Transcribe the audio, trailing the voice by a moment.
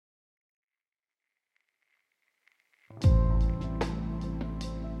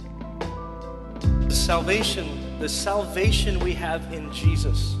salvation, the salvation we have in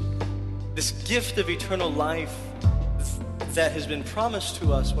Jesus, this gift of eternal life that has been promised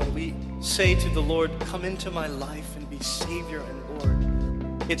to us when we say to the Lord, come into my life and be Savior and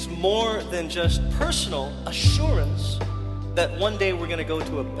Lord. It's more than just personal assurance that one day we're going to go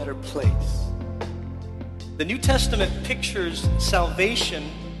to a better place. The New Testament pictures salvation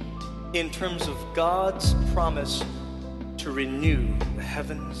in terms of God's promise to renew the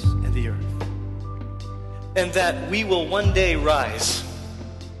heavens and the earth. And that we will one day rise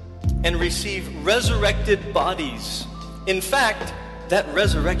and receive resurrected bodies. In fact, that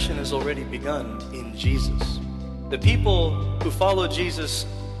resurrection has already begun in Jesus. The people who followed Jesus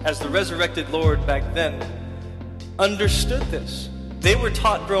as the resurrected Lord back then understood this. They were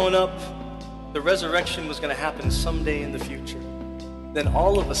taught growing up the resurrection was going to happen someday in the future. Then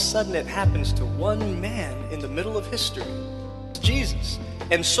all of a sudden it happens to one man in the middle of history, Jesus.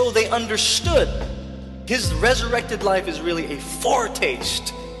 And so they understood his resurrected life is really a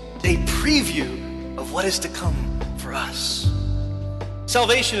foretaste, a preview of what is to come for us.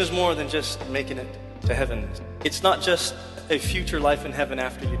 Salvation is more than just making it to heaven. It's not just a future life in heaven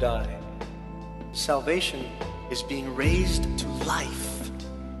after you die. Salvation is being raised to life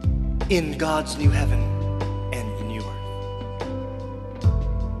in God's new heaven and new earth.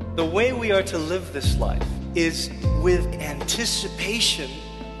 The way we are to live this life is with anticipation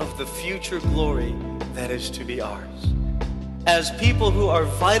of the future glory that is to be ours. As people who are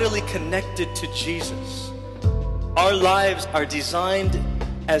vitally connected to Jesus, our lives are designed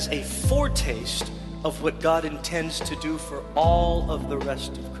as a foretaste of what God intends to do for all of the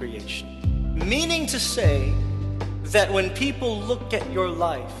rest of creation. Meaning to say that when people look at your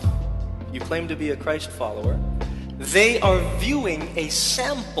life, you claim to be a Christ follower, they are viewing a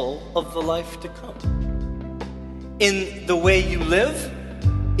sample of the life to come. In the way you live,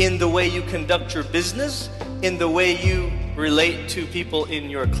 in the way you conduct your business, in the way you relate to people in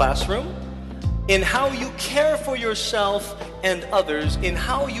your classroom, in how you care for yourself and others, in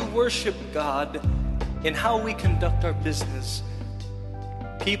how you worship God, in how we conduct our business.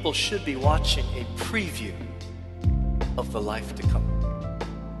 People should be watching a preview of the life to come.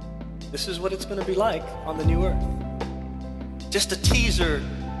 This is what it's going to be like on the new earth. Just a teaser,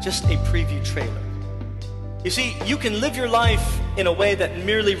 just a preview trailer. You see, you can live your life in a way that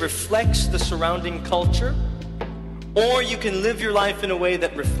merely reflects the surrounding culture, or you can live your life in a way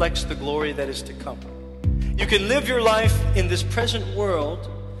that reflects the glory that is to come. You can live your life in this present world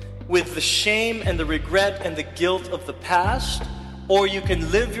with the shame and the regret and the guilt of the past, or you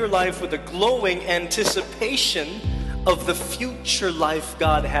can live your life with a glowing anticipation of the future life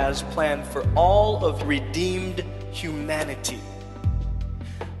God has planned for all of redeemed humanity.